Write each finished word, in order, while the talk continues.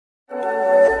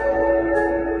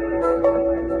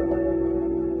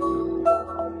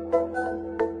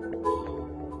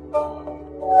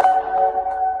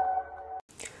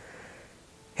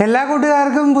എല്ലാ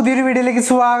കൂട്ടുകാർക്കും പുതിയൊരു വീഡിയോയിലേക്ക്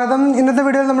സ്വാഗതം. ഇന്നത്തെ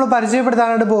വീഡിയോയിൽ നമ്മൾ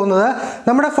പരിചയപ്പെടുത്താനായിട്ട് പോകുന്നത്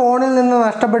നമ്മുടെ ഫോണിൽ നിന്ന്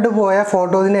നഷ്ടപ്പെട്ടു പോയ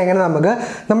ഫോട്ടോസിനെ എങ്ങനെ നമുക്ക്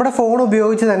നമ്മുടെ ഫോൺ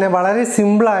ഉപയോഗിച്ച് തന്നെ വളരെ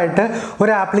സിമ്പിളായിട്ട്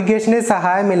ഒരു ആപ്ലിക്കേഷൻ്റെ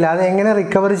സഹായമില്ലാതെ എങ്ങനെ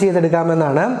റിക്കവർ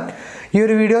ചെയ്തെടുക്കാമെന്നാണ്. ഈ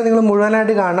ഒരു വീഡിയോ നിങ്ങൾ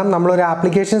മുഴുവനായിട്ട് കാണണം. നമ്മളൊരു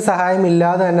ആപ്ലിക്കേഷൻ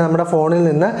സഹായമില്ലാതെ തന്നെ നമ്മുടെ ഫോണിൽ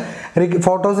നിന്ന്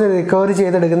ഫോട്ടോസ് റിക്കവർ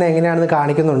ചെയ്തെടുക്കുന്നത് എങ്ങനെയാണെന്ന്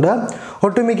കാണിക്കുന്നുണ്ട്.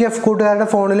 ഒട്ടുമിക്ക കൂട്ടുകാരുടെ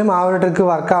ഫോണിലും ആ ഒരു ട്രിക്ക്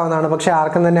വർക്ക് ആവുന്നതാണ്, പക്ഷേ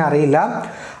ആർക്കും തന്നെ അറിയില്ല.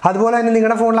 അതുപോലെ തന്നെ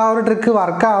നിങ്ങളുടെ ഫോണിൽ ആ ഒരു ട്രിക്ക്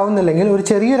വർക്ക് ആവുന്നില്ലെങ്കിൽ ഒരു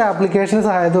ചെറിയൊരു ആപ്ലിക്കേഷൻ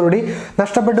സഹായത്തോടുകൂടി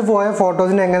നഷ്ടപ്പെട്ടു പോയ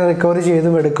ഫോട്ടോസിനെ എങ്ങനെ റിക്കവർ ചെയ്ത്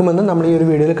എടുക്കുമെന്ന് നമ്മൾ ഈ ഒരു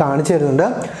വീഡിയോയിൽ കാണിച്ചു തരുന്നുണ്ട്.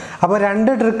 അപ്പോൾ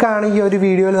 2 ട്രിക്കാണ് ഈ ഒരു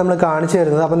വീഡിയോയിൽ നമ്മൾ കാണിച്ചു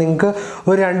തരുന്നത്. അപ്പോൾ നിങ്ങൾക്ക്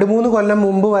ഒരു 2-3 കൊല്ലം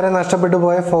മുമ്പ് വരെ നഷ്ടപ്പെട്ടു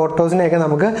പോയ ഫോട്ടോസിനെയൊക്കെ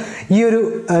നമുക്ക് ഈ ഒരു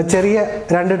ചെറിയ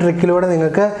 2 ട്രിക്കിലൂടെ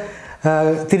നിങ്ങൾക്ക്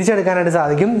തിരിച്ചെടുക്കാനായിട്ട്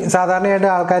സാധിക്കും. സാധാരണയായിട്ട്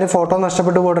ആൾക്കാർ ഫോട്ടോ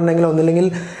നഷ്ടപ്പെട്ടു പോയിട്ടുണ്ടെങ്കിൽ ഒന്നില്ലെങ്കിൽ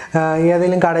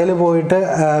ഏതെങ്കിലും കടയിൽ പോയിട്ട്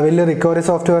വലിയ റിക്കവറി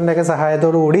സോഫ്റ്റ്വെയറിൻ്റെയൊക്കെ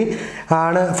സഹായത്തോടു കൂടി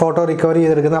ആണ് ഫോട്ടോ റിക്കവർ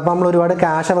ചെയ്തെടുക്കുന്നത്. അപ്പോൾ നമ്മൾ ഒരുപാട്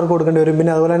ക്യാഷ് അവർക്ക് കൊടുക്കേണ്ടി വരും.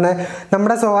 പിന്നെ അതുപോലെ തന്നെ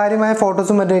നമ്മുടെ സ്വകാര്യമായ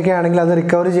ഫോട്ടോസും മറ്റൊക്കെ ആണെങ്കിൽ അത്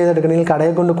റിക്കവർ ചെയ്തെടുക്കണമെങ്കിൽ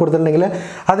കടയിൽ കൊണ്ട് കൊടുത്തിട്ടുണ്ടെങ്കിൽ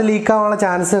അത് ലീക്കാവാനുള്ള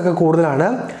ചാൻസ് ഒക്കെ കൂടുതലാണ്.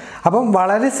 അപ്പം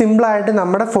വളരെ സിമ്പിളായിട്ട്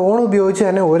നമ്മുടെ ഫോൺ ഉപയോഗിച്ച്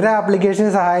തന്നെ ഒരു ആപ്ലിക്കേഷൻ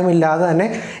സഹായമില്ലാതെ തന്നെ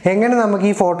എങ്ങനെ നമുക്ക്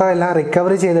ഈ ഫോട്ടോ എല്ലാം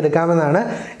റിക്കവർ ചെയ്തെടുക്കാമെന്നാണ്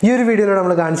ഈ ഒരു വീഡിയോയിലൂടെ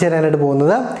നമ്മൾ കാണിച്ചു തരാനായിട്ട്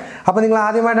പോകുന്നത്. അപ്പോൾ നിങ്ങൾ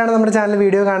ആദ്യമായിട്ടാണ് നമ്മുടെ ചാനൽ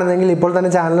വീഡിയോ കാണുന്നതെങ്കിൽ ഇപ്പോൾ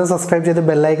തന്നെ ചാനൽ സബ്സ്ക്രൈബ് ചെയ്ത്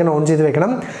ബെല്ലൈക്കൺ ഓൺ ചെയ്ത്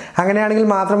വെക്കണം. അങ്ങനെയാണെങ്കിൽ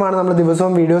മാത്രമാണ് നമ്മൾ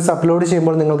ദിവസവും വീഡിയോസ് അപ്ലോഡ്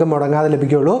ചെയ്യുമ്പോൾ നിങ്ങൾക്ക് മുടങ്ങാതെ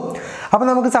ലഭിക്കുകയുള്ളൂ. അപ്പോൾ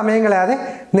നമുക്ക് സമയം കളയാതെ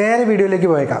നേരെ വീഡിയോയിലേക്ക്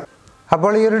പോയേക്കാം.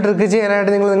 അപ്പോൾ ഈ ഒരു ട്രിക്ക്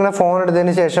ചെയ്യാനായിട്ട് നിങ്ങൾ നിങ്ങളുടെ ഫോൺ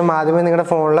എടുത്തതിന് ശേഷം ആദ്യമേ നിങ്ങളുടെ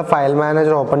ഫോണിലെ ഫയൽ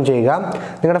മാനേജർ ഓപ്പൺ ചെയ്യുക.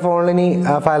 നിങ്ങളുടെ ഫോണിൽ ഇനി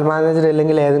ഫയൽ മാനേജർ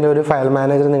ഇല്ലെങ്കിൽ ഏതെങ്കിലും ഒരു ഫയൽ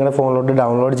മാനേജർ നിങ്ങളുടെ ഫോണിലോട്ട്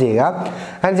ഡൗൺലോഡ് ചെയ്യുക.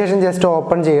 അതിനുശേഷം ജസ്റ്റ്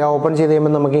ഓപ്പൺ ചെയ്യുക. ഓപ്പൺ ചെയ്ത്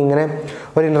കഴിയുമ്പോൾ നമുക്ക് ഇങ്ങനെ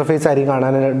ഒരു ഇൻ്റർഫേസ് ആയിരിക്കും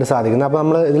കാണാനായിട്ട് സാധിക്കുന്നത്. അപ്പോൾ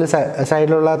നമ്മൾ ഇതിൽ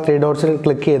സൈഡിലുള്ള 3 ഡോട്ട്സിൽ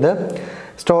ക്ലിക്ക് ചെയ്ത്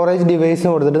സ്റ്റോറേജ്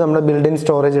ഡിവൈസിന് കൊടുത്തിട്ട് നമ്മുടെ ബിൽഡ് ഇൻ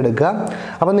സ്റ്റോറേജ് എടുക്കുക.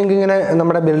 അപ്പോൾ നിങ്ങൾക്ക് ഇങ്ങനെ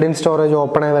നമ്മുടെ ബിൽഡ് ഇൻ സ്റ്റോറേജ്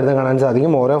ഓപ്പൺ ആയി വരുന്നത് കാണാൻ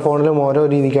സാധിക്കും. ഓരോ ഫോണിലും ഓരോ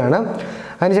രീതിക്കാണ്.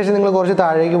 അതിനുശേഷം നിങ്ങൾ കുറച്ച്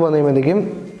താഴേക്ക് പോകുമ്പോഴത്തേക്കും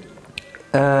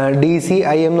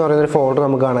DCIM എന്ന് പറയുന്നൊരു ഫോൾഡർ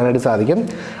നമുക്ക് കാണാനായിട്ട് സാധിക്കും.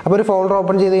 അപ്പോൾ ഒരു ഫോൾഡർ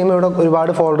ഓപ്പൺ ചെയ്ത് കഴിയുമ്പോൾ ഇവിടെ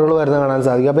ഒരുപാട് ഫോൾഡറുകൾ വരുന്നത് കാണാൻ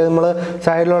സാധിക്കും. അപ്പോൾ നമ്മൾ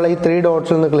സൈഡിലുള്ള ഈ 3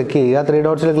 ഡോട്ട്സിൽ നിന്ന് ക്ലിക്ക് ചെയ്യുക. 3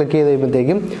 ഡോട്ട്സിൽ ക്ലിക്ക് ചെയ്ത്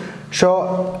കഴിയുമ്പോഴത്തേക്കും ഷോ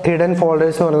ഹിഡൻ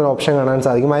ഫോൾഡേഴ്സ് എന്ന് പറയുന്നൊരു ഓപ്ഷൻ കാണാൻ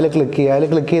സാധിക്കും. അതിൽ ക്ലിക്ക് ചെയ്യുക.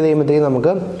 അതിൽ ക്ലിക്ക് ചെയ്ത് കഴിയുമ്പോഴത്തേക്കും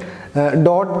നമുക്ക്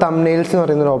ഡോട്ട് തംബ്നെയിൽസ് എന്ന്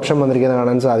പറയുന്നൊരു ഓപ്ഷൻ വന്നിരിക്കുന്നത്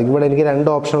കാണാൻ സാധിക്കും. ഇവിടെ എനിക്ക്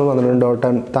 2 ഓപ്ഷനുകൾ വന്നിട്ടുണ്ട് ഡോട്ട്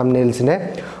തംബ്നെയിൽസിൻ്റെ.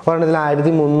 ഒരെണ്ണത്തിൽ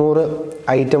 1300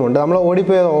 ഐറ്റം ഉണ്ട്. നമ്മൾ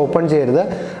ഓടിപ്പോയി അത് ഓപ്പൺ ചെയ്യരുത്.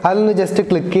 അതിൽ നിന്ന് ജസ്റ്റ്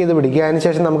ക്ലിക്ക് ചെയ്ത് പിടിക്കുക.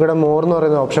 അതിനുശേഷം നമുക്കിവിടെ മോർ എന്ന്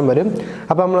പറയുന്ന ഓപ്ഷൻ വരും.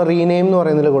 അപ്പോൾ നമ്മൾ റീനെയിം എന്ന്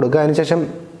പറയുന്നതിൽ കൊടുക്കുക. അതിനുശേഷം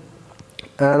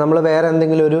നമ്മൾ വേറെ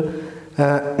എന്തെങ്കിലും ഒരു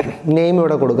നെയിം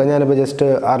ഇവിടെ കൊടുക്കുക. ഞാനിപ്പോൾ ജസ്റ്റ്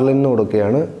അർലിൻ എന്ന്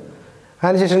കൊടുക്കുകയാണ്.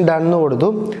 അതിനുശേഷം ഡണ്ണ് കൊടുത്തു.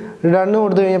 ഡണ്ണ്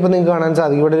കൊടുത്തു കഴിഞ്ഞപ്പോൾ നിങ്ങൾക്ക് കാണാൻ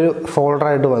സാധിക്കും ഇവിടെ ഒരു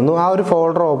ഫോൾഡറായിട്ട് വന്നു. ആ ഒരു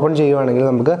ഫോൾഡർ ഓപ്പൺ ചെയ്യുവാണെങ്കിൽ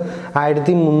നമുക്ക്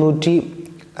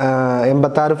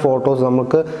 1386 ഫോട്ടോസ്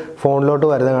നമുക്ക് ഫോണിലോട്ട്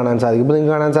വരുന്നത് കാണാൻ സാധിക്കും. ഇപ്പോൾ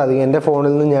നിങ്ങൾക്ക് കാണാൻ സാധിക്കും എൻ്റെ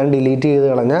ഫോണിൽ നിന്ന് ഞാൻ ഡിലീറ്റ് ചെയ്ത്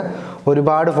കളഞ്ഞ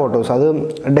ഒരുപാട് ഫോട്ടോസ്, അത്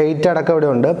ഡേറ്റ് അടക്കം ഇവിടെ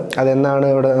ഉണ്ട്. അതെന്നാണ്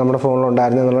ഇവിടെ നമ്മുടെ ഫോണിൽ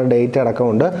ഉണ്ടായിരുന്നത് എന്നുള്ള ഡേറ്റ്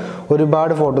അടക്കമുണ്ട്.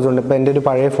 ഒരുപാട് ഫോട്ടോസ് ഉണ്ട്. ഇപ്പോൾ എൻ്റെ ഒരു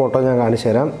പഴയ ഫോട്ടോ ഞാൻ കാണിച്ചു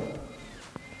തരാം.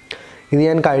 ഇത്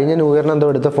ഞാൻ കഴിഞ്ഞ ന്യൂ ഇയറിന് എന്തോ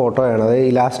എടുത്ത ഫോട്ടോയാണ്. അത് ഈ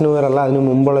ലാസ്റ്റ് ന്യൂ ഇയർ അല്ല, അതിന്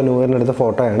മുമ്പുള്ള ന്യൂ ഇയറിന് എടുത്ത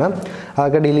ഫോട്ടോയാണ്.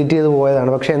 അതൊക്കെ ഡിലീറ്റ് ചെയ്ത് പോയതാണ്.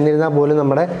 പക്ഷേ എന്നിരുന്നാൽ പോലും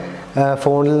നമ്മുടെ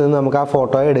ഫോണിൽ നിന്ന് നമുക്ക് ആ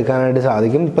ഫോട്ടോയെ എടുക്കാനായിട്ട്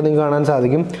സാധിക്കും. ഇപ്പോൾ നിങ്ങൾക്ക് കാണാൻ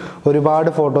സാധിക്കും ഒരുപാട്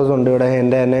ഫോട്ടോസ് ഉണ്ട് ഇവിടെ.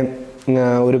 എൻ്റെ തന്നെ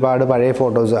ഒരുപാട് പഴയ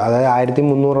ഫോട്ടോസ്, അതായത്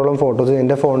 1300ഓളം ഫോട്ടോസ്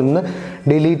എൻ്റെ ഫോണിൽ നിന്ന്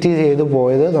ഡിലീറ്റ് ചെയ്ത്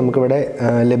പോയത് നമുക്കിവിടെ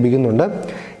ലഭിക്കുന്നുണ്ട്.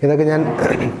 ഇതൊക്കെ ഞാൻ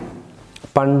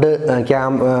പണ്ട്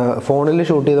ഫോണിൽ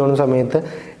ഷൂട്ട് ചെയ്തുകൊണ്ട സമയത്ത്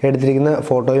എടുത്തിരിക്കുന്ന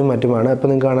ഫോട്ടോയും മറ്റുമാണ്. ഇപ്പോൾ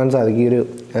നിങ്ങൾക്ക് കാണാൻ സാധിക്കും ഈ ഒരു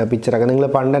പിക്ചറൊക്കെ. നിങ്ങൾ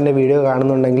പണ്ട് എൻ്റെ വീഡിയോ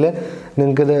കാണുന്നുണ്ടെങ്കിൽ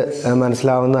നിങ്ങൾക്കിത്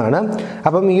മനസ്സിലാവുന്നതാണ്.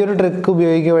 അപ്പം ഈ ഒരു ട്രിക്ക്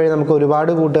ഉപയോഗിക്കുക വഴി നമുക്ക്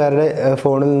ഒരുപാട് കൂട്ടുകാരുടെ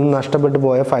ഫോണിൽ നിന്ന് നഷ്ടപ്പെട്ടു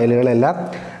പോയ ഫയലുകളെല്ലാം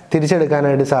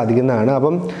തിരിച്ചെടുക്കാനായിട്ട് സാധിക്കുന്നതാണ്.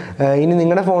 അപ്പം ഇനി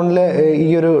നിങ്ങളുടെ ഫോണിൽ ഈ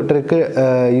ഒരു ട്രിക്ക്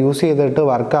യൂസ് ചെയ്തിട്ട്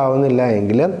വർക്ക് ആവുന്നില്ല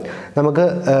എങ്കിൽ നമുക്ക്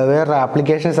വേറൊരു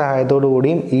ആപ്ലിക്കേഷൻ സഹായത്തോടു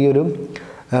കൂടിയും ഈ ഒരു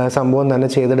സംഭവം തന്നെ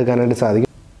ചെയ്തെടുക്കാനായിട്ട് സാധിക്കും.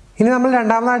 ഇനി നമ്മൾ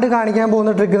രണ്ടാമതായിട്ട് കാണിക്കാൻ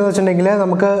പോകുന്ന ട്രിക്ക് എന്ന് വെച്ചിട്ടുണ്ടെങ്കിൽ,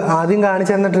 നമുക്ക് ആദ്യം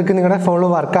കാണിച്ചു തന്ന ട്രിക്ക് നിങ്ങളുടെ ഫോണിൽ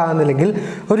വർക്ക് ആകുന്നില്ലെങ്കിൽ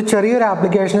ഒരു ചെറിയൊരു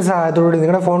ആപ്ലിക്കേഷൻ സഹായത്തോടുകൂടി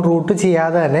നിങ്ങളുടെ ഫോൺ റൂട്ട്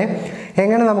ചെയ്യാതെ തന്നെ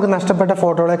എങ്ങനെ നമുക്ക് നഷ്ടപ്പെട്ട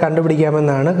ഫോട്ടോകളെ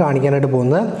കണ്ടുപിടിക്കാമെന്നാണ് കാണിക്കാനായിട്ട്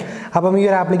പോകുന്നത്. അപ്പം ഈ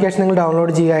ഒരു ആപ്ലിക്കേഷൻ നിങ്ങൾ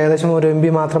ഡൗൺലോഡ് ചെയ്യുക. ഏകദേശം 1 MB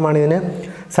മാത്രമാണ് ഇതിന്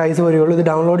സൈസ് വരികയുള്ളൂ. ഇത്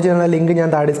ഡൗൺലോഡ് ചെയ്യാനുള്ള ലിങ്ക് ഞാൻ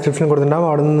താഴെ ഡിസ്ക്രിപ്ഷനിൽ കൊടുത്തിട്ടുണ്ടാകും.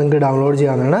 അവിടെ നിന്ന് നിങ്ങൾക്ക് ഡൗൺലോഡ്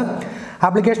ചെയ്യാവുന്നതാണ്.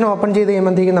 ആപ്ലിക്കേഷൻ ഓപ്പൺ ചെയ്ത്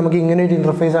കഴിയുമ്പോഴത്തേക്കും നമുക്ക് ഇങ്ങനെ ഒരു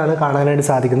ഇൻ്റർഫേസ് ആണ് കാണാനായിട്ട്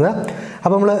സാധിക്കുന്നത്.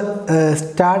 അപ്പോൾ നമ്മൾ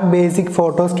സ്റ്റാർട്ട് ബേസിക്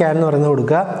ഫോട്ടോ സ്കാൻ എന്ന് പറയുന്നത്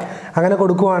കൊടുക്കുക. അങ്ങനെ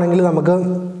കൊടുക്കുകയാണെങ്കിൽ നമുക്ക്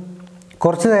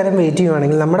കുറച്ച് നേരം വെയിറ്റ്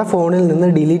ചെയ്യുകയാണെങ്കിൽ നമ്മുടെ ഫോണിൽ നിന്ന്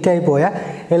ഡിലീറ്റ് ആയി പോയ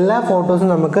എല്ലാ ഫോട്ടോസും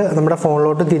നമുക്ക് നമ്മുടെ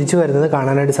ഫോണിലോട്ട് തിരിച്ചു വരുന്നത്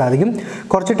കാണാനായിട്ട് സാധിക്കും.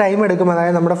 കുറച്ച് ടൈം എടുക്കും.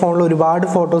 അതായത് നമ്മുടെ ഫോണിൽ ഒരുപാട്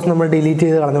ഫോട്ടോസ് നമ്മൾ ഡിലീറ്റ്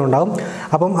ചെയ്ത് കളഞ്ഞുണ്ടാകും.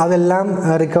 അപ്പം അതെല്ലാം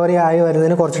റിക്കവറി ആയി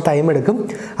വരുന്നതിന് കുറച്ച് ടൈം എടുക്കും.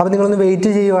 അപ്പോൾ നിങ്ങളൊന്ന് വെയിറ്റ്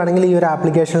ചെയ്യുകയാണെങ്കിൽ ഈ ഒരു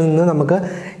ആപ്ലിക്കേഷനിൽ നിന്ന് നമുക്ക്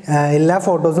എല്ലാ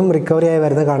ഫോട്ടോസും റിക്കവറി ആയി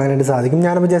വരുന്നത് കാണാനായിട്ട് സാധിക്കും.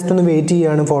 ഞാനപ്പോൾ ജസ്റ്റ് ഒന്ന് വെയിറ്റ്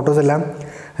ചെയ്യുകയാണ് ഫോട്ടോസ് എല്ലാം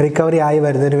റിക്കവറി ആയി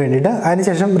വരുന്നതിന് വേണ്ടിയിട്ട്.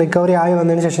 അതിനുശേഷം റിക്കവറി ആയി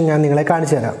വന്നതിന് ശേഷം ഞാൻ നിങ്ങളെ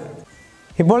കാണിച്ചു തരാം.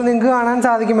 ഇപ്പോൾ നിങ്ങൾക്ക് കാണാൻ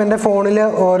സാധിക്കും എൻ്റെ ഫോണിൽ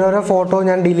ഓരോരോ ഫോട്ടോ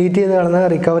ഞാൻ ഡിലീറ്റ് ചെയ്ത് കളഞ്ഞ്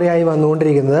റിക്കവറി ആയി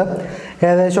വന്നുകൊണ്ടിരിക്കുന്നത്.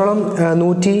 ഏകദേശം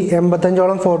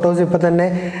 185ഓളം ഫോട്ടോസ് ഇപ്പോൾ തന്നെ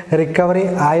റിക്കവറി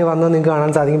ആയി വന്ന് നിങ്ങൾക്ക്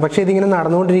കാണാൻ സാധിക്കും. പക്ഷേ ഇതിങ്ങനെ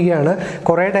നടന്നുകൊണ്ടിരിക്കുകയാണ്,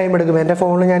 കുറേ ടൈം എടുക്കും. എൻ്റെ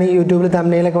ഫോണിൽ ഞാൻ ഈ യൂട്യൂബിൽ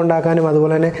തംബ്നെയിലൊക്കെ ഉണ്ടാക്കാനും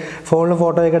അതുപോലെ തന്നെ ഫോണിൽ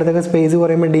ഫോട്ടോയൊക്കെ എടുത്തൊക്കെ സ്പേസ്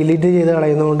കുറയുമ്പോൾ ഡിലീറ്റ് ചെയ്ത്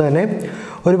കളയുന്നതുകൊണ്ട് തന്നെ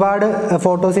ഒരുപാട്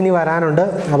ഫോട്ടോസ് ഇനി വരാനുണ്ട്.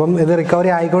 അപ്പം ഇത് റിക്കവറി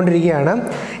ആയിക്കൊണ്ടിരിക്കുകയാണ്.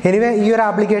 എനിവേ ഈ ഒരു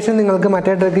ആപ്ലിക്കേഷൻ നിങ്ങൾക്ക്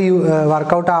മറ്റേ ട്രിക്ക്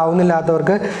വർക്കൗട്ട്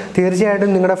ആവുന്നില്ലാത്തവർക്ക് തീർച്ചയായിട്ടും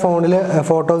നിങ്ങളുടെ ഫോണിൽ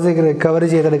ഫോട്ടോസ് റിക്കവറി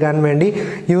ചെയ്തെടുക്കാൻ വേണ്ടി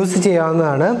യൂസ്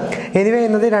ചെയ്യാവുന്നതാണ്. എനിവേ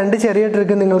ഇന്നത്തെ 2 ചെറിയ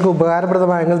ട്രിക്ക് നിങ്ങൾക്ക്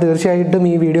ഉപകാരപ്രദമായെങ്കിൽ തീർച്ചയായിട്ടും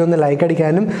ഈ വീഡിയോ ഒന്ന് ലൈക്ക്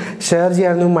അടിക്കാനും ഷെയർ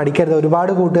ചെയ്യാനും മടിക്കരുത്.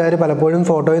 ഒരുപാട് കൂട്ടുകാർ പലപ്പോഴും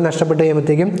ഫോട്ടോയും നഷ്ടപ്പെട്ട്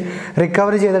കഴിയുമ്പോഴത്തേക്കും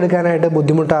റിക്കവറി ചെയ്തെടുക്കാനായിട്ട്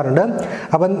ബുദ്ധിമുട്ടാറുണ്ട്.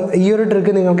 അപ്പം ഈ ഒരു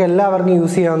ട്രിക്ക് നിങ്ങൾക്ക് എല്ലാവർക്കും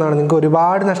യൂസ് ചെയ്യാവുന്നതാണ്. നിങ്ങൾക്ക്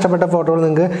ഒരുപാട് നഷ്ടപ്പെട്ട ഫോട്ടോകൾ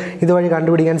നിങ്ങൾക്ക് ഇതുവഴി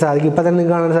കണ്ടുപിടിക്കാൻ സാധിക്കും. ഇപ്പോൾ തന്നെ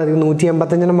നിങ്ങൾക്ക് കാണാൻ സാധിക്കും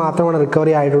 185 മാത്രമാണ്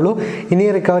റിക്കവറി ആയിട്ടുള്ളൂ. ഇനി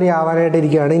റിക്കവറി ആവാനായിട്ട്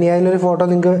ഇരിക്കുകയാണ്. ഇനി അതിലൊരു ഫോട്ടോ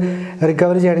നിങ്ങൾക്ക്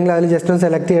റിക്കവറി ചെയ്യണമെങ്കിൽ അതിൽ ജസ്റ്റ് ഒന്ന്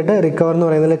സെലക്ട് ചെയ്തിട്ട് റിക്കവർ എന്ന്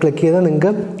പറയുന്നതിൽ ക്ലിക്ക് ചെയ്ത്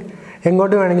നിങ്ങൾക്ക്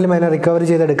എങ്ങോട്ട് വേണമെങ്കിലും അതിനെ റിക്കവറി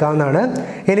ചെയ്തെടുക്കാവുന്നതാണ്.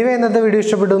 എനിവേ ഇന്നത്തെ വീഡിയോ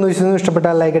ഇഷ്ടപ്പെട്ടു എന്ന് വിശ്വസിക്കുന്നു.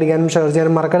 ഇഷ്ടപ്പെട്ടാൽ ലൈക്ക് അടിക്കാനും ഷെയർ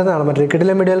ചെയ്യാനും മറക്കരുതാണ്. മറ്റൊരു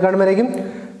കിടിലൻ വീഡിയോയിൽ കാണുമ്പോഴേക്കും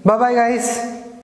ബൈ ഗൈസ്.